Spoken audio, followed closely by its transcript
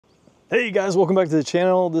Hey guys, welcome back to the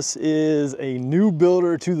channel. This is a new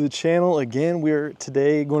builder to the channel. Again, we're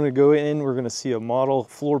today going to go in, we're going to see a model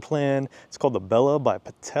floor plan. It's called the Bella by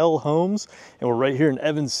Pitell Homes. And we're right here in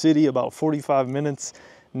Evans City, about 45 minutes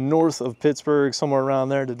north of Pittsburgh, somewhere around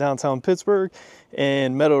there to downtown Pittsburgh.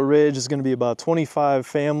 And Meadow Ridge is going to be about 25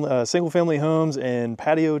 single family homes and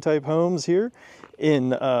patio type homes here in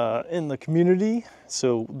the community.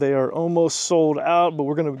 So they are almost sold out, but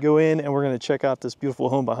we're going to go in and we're going to check out this beautiful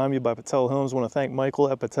home behind me by Pitell Homes. I want to thank Michael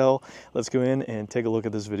at Pitell. Let's go in and take a look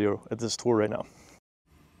at this video, at this tour right now.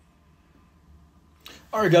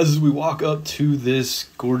 All right, guys, as we walk up to this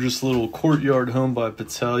gorgeous little courtyard home by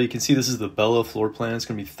Pitell, you can see this is the Bella floor plan. It's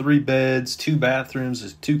going to be 3 beds, 2 bathrooms, a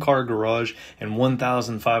 2-car garage, and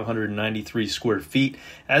 1,593 square feet.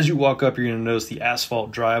 As you walk up, you're going to notice the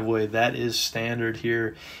asphalt driveway. That is standard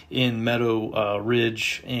here in Meadow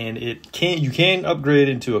Ridge, and you can upgrade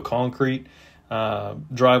into a concrete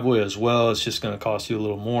driveway as well. It's just going to cost you a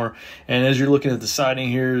little more. And as you're looking at the siding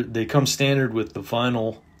here, they come standard with the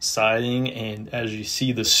vinyl siding, and as you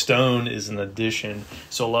see, the stone is an addition,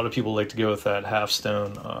 so a lot of people like to go with that half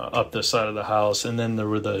stone up the side of the house. And then there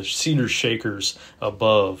were the cedar shakers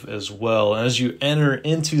above as well. And as you enter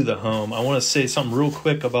into the home, I want to say something real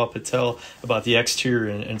quick about Pitell, about the exterior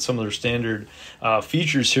and some of their standard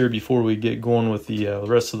features here before we get going with the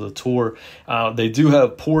rest of the tour. They do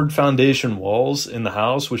have poured foundation walls in the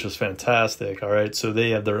house, which is fantastic. All right, so they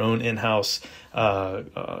have their own in-house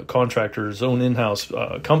contractor's own in-house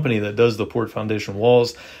company that does the poured foundation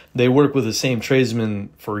walls. They work with the same tradesmen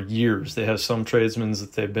for years. They have some tradesmen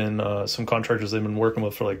that they've been, some contractors they've been working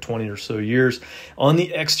with for like 20 or so years. On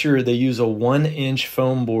the exterior, they use a 1-inch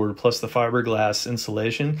foam board plus the fiberglass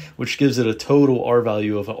insulation, which gives it a total R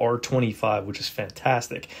value of an R25, which is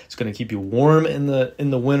fantastic. It's going to keep you warm in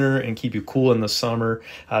the winter and keep you cool in the summer.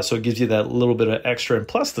 So it gives you that little bit of extra, and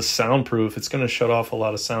plus the soundproof. It's going to shut off a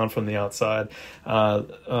lot of sound from the outside.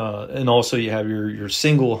 And also you have your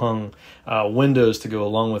single hung windows to go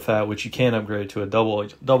along with that, which you can upgrade to a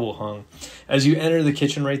double hung. As you enter the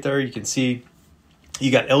kitchen right there, you can see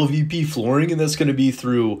you got LVP flooring, and that's going to be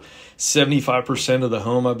through 75% of the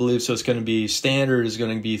home, I believe. So it's going to be standard, is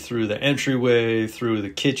going to be through the entryway, through the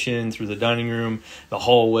kitchen, through the dining room, the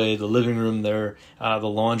hallway, the living room there, the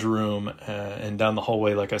laundry room, and down the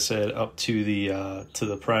hallway, like I said, up to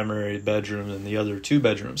the primary bedroom and the other 2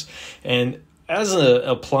 bedrooms. And as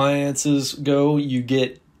appliances go, you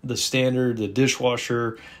get the standard, the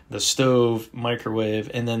dishwasher, the stove, microwave,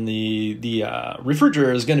 and then the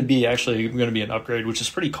refrigerator is going to be an upgrade, which is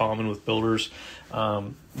pretty common with builders.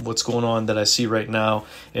 What's going on that I see right now,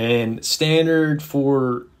 and standard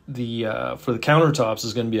for the countertops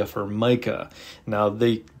is going to be a Formica. Now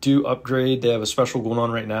they do upgrade. They have a special going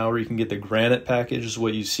on right now where you can get the granite package, is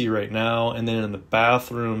what you see right now. And then in the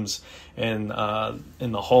bathrooms and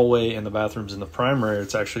in the hallway and the bathrooms in the primary,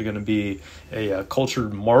 it's actually going to be a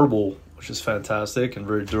cultured marble, which is fantastic and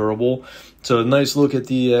very durable. So a nice look at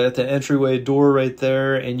the entryway door right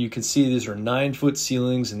there, and you can see these are 9-foot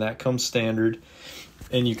ceilings, and that comes standard.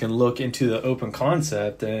 And you can look into the open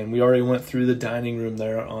concept, and we already went through the dining room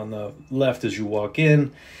there on the left as you walk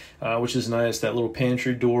in, which is nice. That little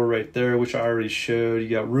pantry door right there, which I already showed. You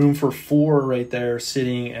got room for 4 right there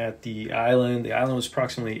sitting at the island. The island was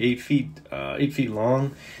approximately 8 feet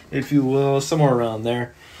long, if you will, somewhere around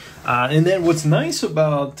there. And then what's nice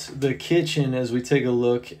about the kitchen, as we take a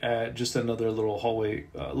look at just another little hallway,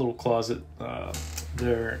 little closet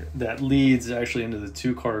there that leads actually into the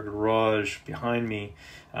 2-car garage behind me.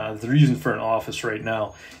 They're using for an office right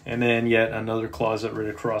now, and then yet another closet right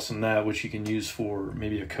across from that, which you can use for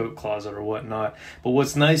maybe a coat closet or whatnot. But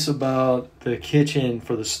what's nice about the kitchen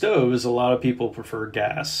for the stove is a lot of people prefer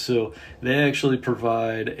gas, so they actually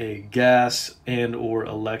provide a gas and or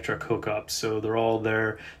electric hookup. So they're all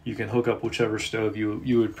there. You can hook up whichever stove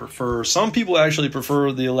you would prefer. Some people actually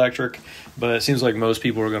prefer the electric, but it seems like most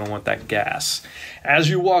people are going to want that gas. As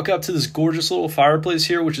you walk up to this gorgeous little fireplace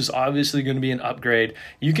here, which is obviously going to be an upgrade,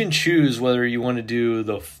 you can choose whether you want to do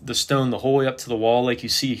the stone the whole way up to the wall like you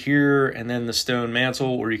see here, and then the stone mantle,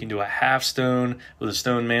 or you can do a half stone with a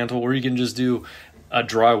stone mantle, or you can just do a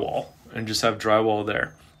drywall and just have drywall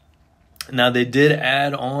there. Now they did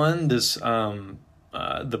add on this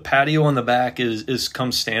the patio on the back is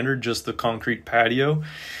comes standard, just the concrete patio.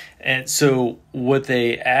 And so what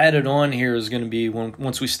they added on here is going to be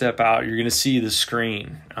once we step out, you're going to see the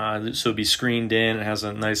screen. So it'll be screened in. It has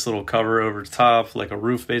a nice little cover over top, like a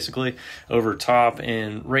roof basically, over top.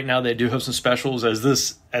 And right now they do have some specials.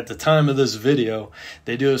 At the time of this video,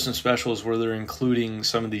 they do have some specials where they're including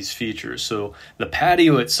some of these features. So the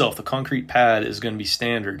patio itself, the concrete pad, is going to be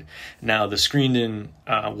standard. Now the screened in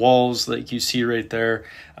walls like you see right there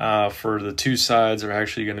for the two sides are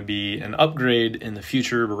actually going to be an upgrade in the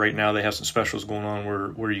future, but right now they have some specials going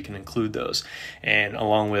on where you can include those, and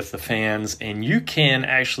along with the fans. And you can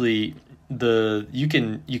actually you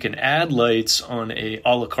can add lights on a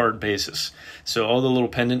la carte basis. So all the little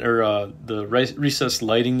pendant or the recessed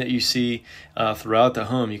lighting that you see throughout the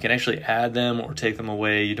home, you can actually add them or take them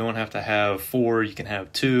away. You don't have to have 4, you can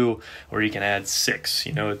have 2, or you can add 6.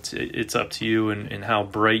 You know, it's up to you and how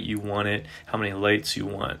bright you want it, how many lights you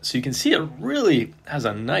want. So you can see it really has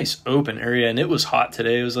a nice open area, and it was hot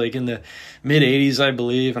today. It was like in the mid 80s, I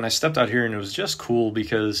believe, and I stepped out here and it was just cool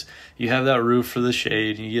because you have that roof for the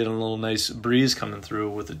shade and you get a little nice breeze coming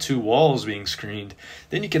through with the 2 walls being screened.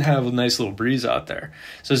 Then you can have a nice little breeze out there.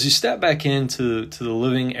 So as you step back into the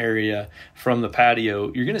living area from the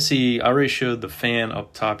patio, you're going to see, I already showed the fan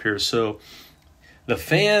up top here. So the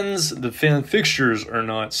fan fixtures are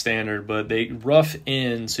not standard, but they rough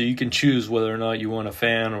in, so you can choose whether or not you want a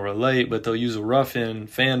fan or a light, but they'll use a rough in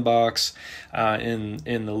fan box in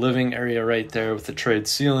the living area right there with the trade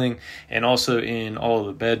ceiling, and also in all of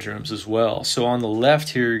the bedrooms as well. So on the left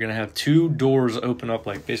here, you're going to have 2 doors open up,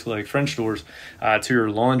 like basically like French doors, to your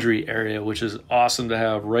laundry area, which is awesome to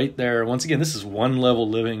have right there. Once again, this is 1 level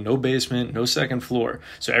living, no basement, no second floor.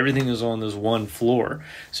 So everything is on this 1 floor.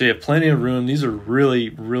 So you have plenty of room. These are really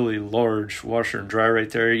large washer and dryer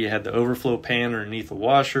right there. You had the overflow pan underneath the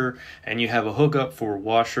washer, and you have a hookup for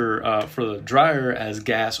washer for the dryer as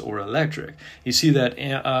gas or electric. You see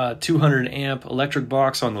that 200 amp electric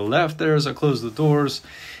box on the left there as I close the doors.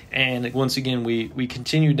 And once again, we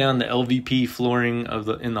continue down the LVP flooring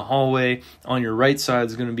in the hallway. On your right side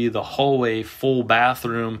is going to be the hallway full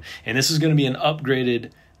bathroom, and this is going to be an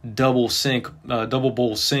upgraded double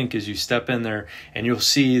bowl sink as you step in there, and you'll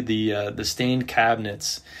see the stained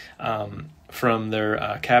cabinets from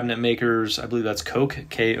their cabinet makers. I believe that's Koch,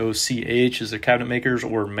 K-O-C-H, is their cabinet makers,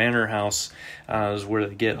 or Manor House is where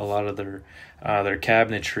they get a lot of their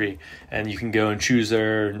cabinetry, and you can go and choose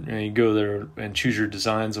there, and you go there and choose your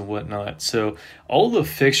designs and whatnot. So all the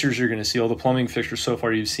fixtures you're going to see, all the plumbing fixtures so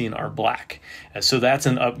far you've seen are black, and so that's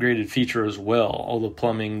an upgraded feature as well. All the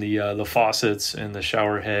plumbing, the faucets and the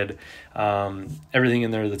shower head, everything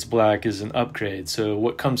in there that's black is an upgrade. So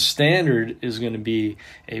what comes standard is going to be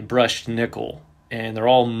a brushed nickel, and they're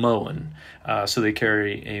all Moen, so they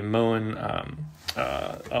carry a Moen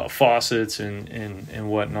faucets and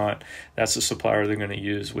whatnot. That's the supplier they're going to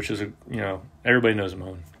use, which is everybody knows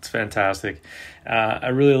Moen. It's fantastic. I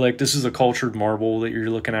really like, this is a cultured marble that you're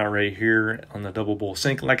looking at right here on the double bowl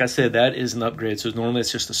sink. Like I said, that is an upgrade. So normally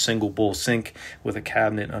it's just a single bowl sink with a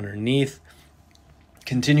cabinet underneath.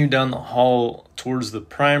 Continue down the hall towards the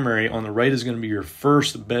primary. On the right is going to be your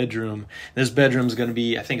first bedroom. This bedroom is going to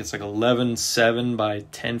be, I think it's like 11.7 by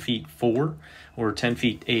 10 feet 4 or 10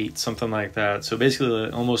 feet 8, something like that. So basically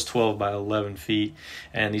almost 12 by 11 feet.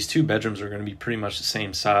 And these 2 bedrooms are going to be pretty much the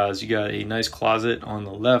same size. You got a nice closet on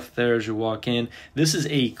the left there as you walk in. This is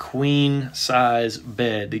a queen size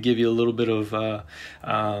bed to give you a little bit of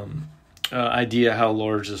idea how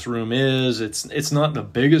large this room is. It's not the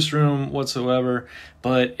biggest room whatsoever,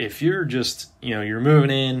 but if you're just, you're moving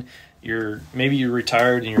in, maybe you're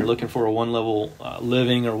retired and you're looking for a 1 level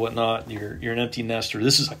living or whatnot, you're an empty nester,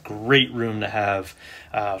 this is a great room to have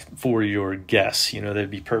for your guests. They'd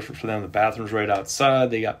be perfect for them. The bathroom's right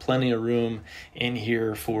outside. They got plenty of room in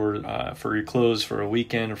here for your clothes for a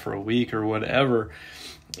weekend or for a week or whatever.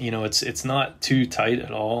 It's not too tight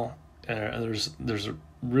at all. There's a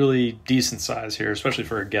really decent size here, especially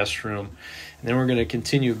for a guest room. And then we're going to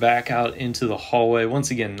continue back out into the hallway.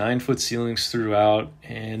 Once again, 9-foot ceilings throughout,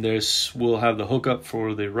 and we'll have the hookup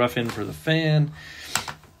for the rough-in for the fan,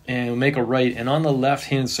 and we'll make a right. And on the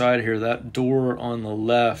left-hand side here, that door on the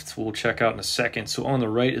left we'll check out in a second. So on the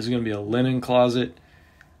right is going to be a linen closet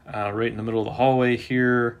right in the middle of the hallway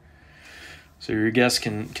here, so your guests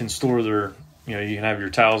can store their, you can have your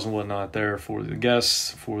towels and whatnot there for the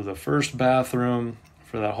guests. For the first bathroom,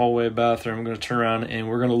 for that hallway bathroom. I'm going to turn around and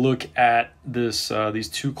we're going to look at this these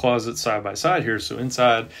two closets side by side here. So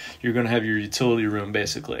inside, you're going to have your utility room,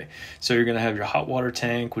 basically. So you're going to have your hot water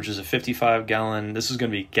tank, which is a 55-gallon. This is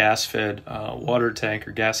going to be gas-fed water tank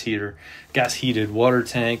or gas-heated water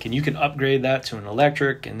tank. And you can upgrade that to an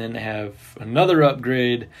electric, and then they have another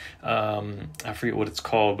upgrade. I forget what it's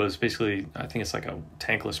called, but it's basically, I think it's like a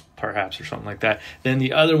tankless perhaps or something like that. Then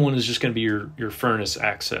the other one is just going to be your furnace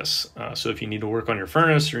access. So if you need to work on your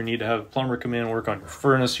furnace, or you need to have a plumber come in and work on your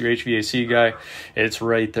furnace, your HVAC guy, it's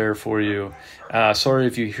right there for you. Sorry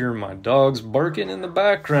if you hear my dogs barking in the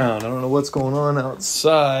background. I don't know what's going on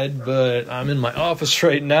outside, but I'm in my office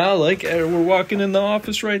right now. Like, we're walking in the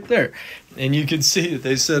office right there. And you can see that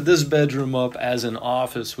they set this bedroom up as an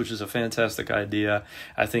office, which is a fantastic idea.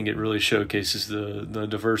 I think it really showcases the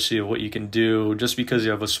diversity of what you can do just because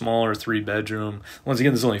you have a smaller 3-bedroom. Once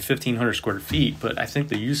again, there's only 1,500 square feet, but I think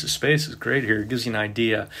the use of space is great here. It gives you an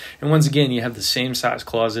idea. And once again, you have the same size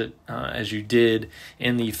closet as you did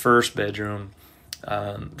in the first bedroom.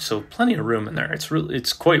 So plenty of room in there.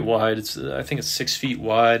 It's quite wide. I think it's 6 feet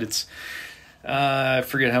wide. I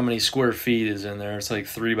forget how many square feet is in there. It's like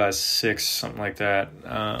 3 by 6, something like that.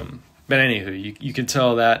 But anywho, you can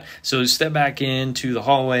tell that. So step back into the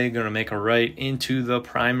hallway, going to make a right into the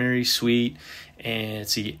primary suite, and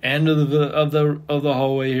it's the end of the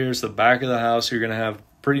hallway here. It's the back of the house. You're going to have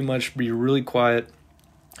pretty much be really quiet.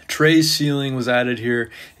 Tray ceiling was added here.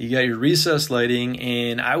 You got your recessed lighting,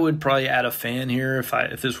 and I would probably add a fan here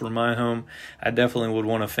if this were my home. I definitely would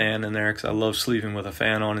want a fan in there because I love sleeping with a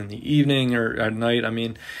fan on in the evening or at night. I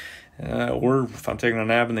mean, or if I'm taking a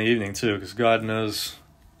nap in the evening too, because God knows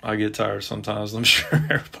I get tired sometimes. I'm sure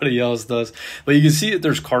everybody else does. But you can see that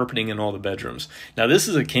there's carpeting in all the bedrooms. Now this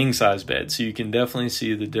is a king size bed, so you can definitely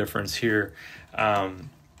see the difference here.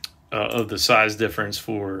 Of the size difference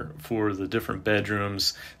for the different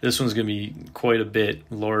bedrooms. This one's going to be quite a bit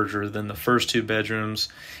larger than the first 2 bedrooms.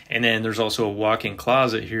 And then there's also a walk-in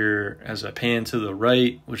closet here as I pan to the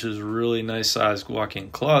right, which is a really nice sized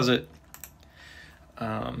walk-in closet.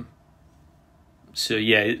 So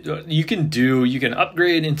yeah, you can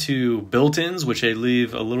upgrade into built-ins, which they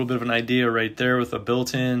leave a little bit of an idea right there with a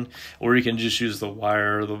built-in, or you can just use the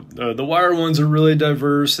wire. The wire ones are really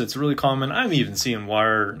diverse. It's really common. I'm even seeing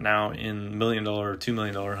wire now in $1 million or $2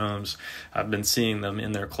 million homes. I've been seeing them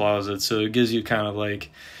in their closets. So it gives you kind of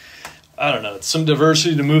like, I don't know, some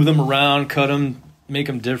diversity to move them around, cut them, make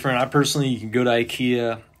them different. I personally, you can go to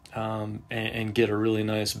IKEA and get a really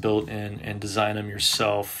nice built-in and design them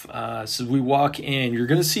yourself. So we walk in, you're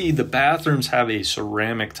going to see the bathrooms have a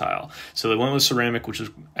ceramic tile. So they went with ceramic, which is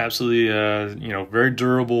absolutely, very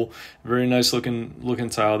durable, very nice looking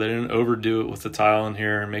tile. They didn't overdo it with the tile in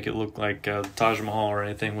here and make it look like Taj Mahal or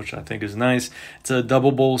anything, which I think is nice. It's a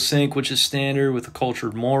double bowl sink, which is standard, with a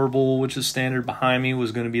cultured marble, which is standard. Behind me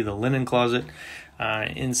was going to be the linen closet.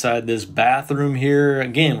 Inside this bathroom here,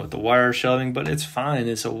 again with the wire shelving, but it's fine.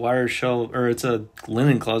 It's a wire shelf, or it's a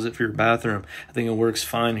linen closet for your bathroom. I think it works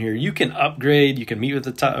fine here. You can upgrade. You can meet with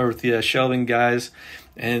the shelving guys,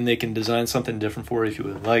 and they can design something different for you if you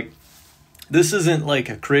would like. This isn't like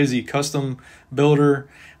a crazy custom builder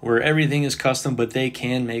where everything is custom, but they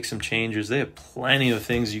can make some changes. They have plenty of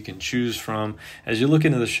things you can choose from. As you look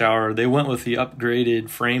into the shower, they went with the upgraded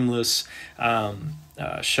frameless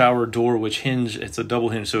shower door, which it's a double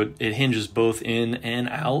hinge, so it hinges both in and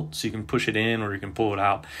out, so you can push it in or you can pull it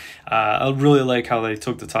out. I really like how they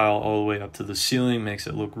took the tile all the way up to the ceiling, makes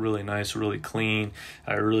it look really nice, really clean.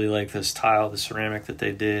 I really like this tile, the ceramic that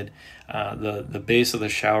they did. The base of the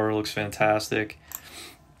shower looks fantastic.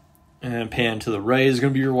 And pan to the right is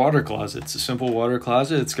going to be your water closet. It's a simple water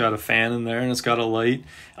closet. It's got a fan in there and it's got a light.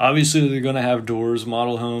 Obviously, they're going to have doors.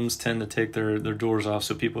 Model homes tend to take their doors off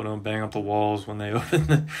so people don't bang up the walls when they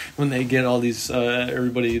when they get all these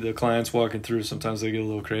the clients walking through. Sometimes they get a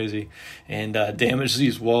little crazy and damage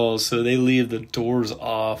these walls. So they leave the doors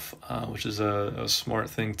off, which is a smart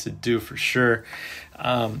thing to do for sure.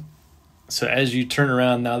 So as you turn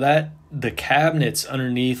around now, the cabinets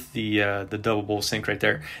underneath the double bowl sink right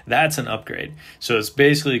there, that's an upgrade. So it's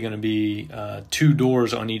basically going to be 2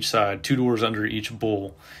 doors on each side, 2 doors under each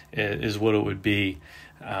bowl is what it would be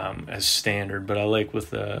as standard. But I like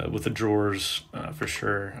with the drawers for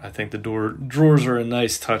sure. I think the drawers are a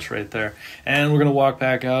nice touch right there. And we're going to walk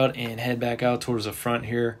back out and head back out towards the front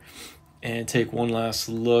here. and take one last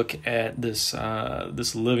look at this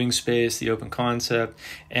this living space, the open concept,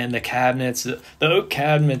 and the cabinets. The oak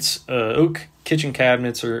cabinets, oak kitchen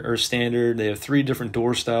cabinets are standard. They have 3 different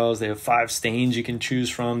door styles. They have 5 stains you can choose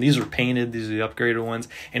from. These are painted. These are the upgraded ones,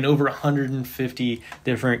 and over 150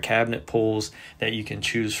 different cabinet pulls that you can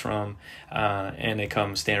choose from, and they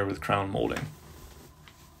come standard with crown molding.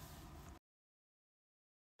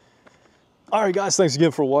 All right, guys, thanks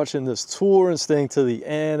again for watching this tour and staying to the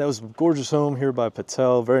end. That was a gorgeous home here by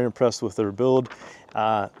Pitell. Very impressed with their build.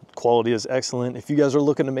 Quality is excellent. If you guys are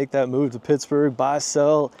looking to make that move to Pittsburgh, buy,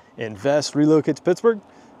 sell, invest, relocate to Pittsburgh,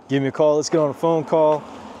 give me a call. Let's get on a phone call,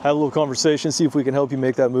 have a little conversation, see if we can help you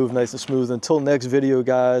make that move nice and smooth. Until next video,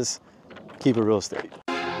 guys, keep it real estate.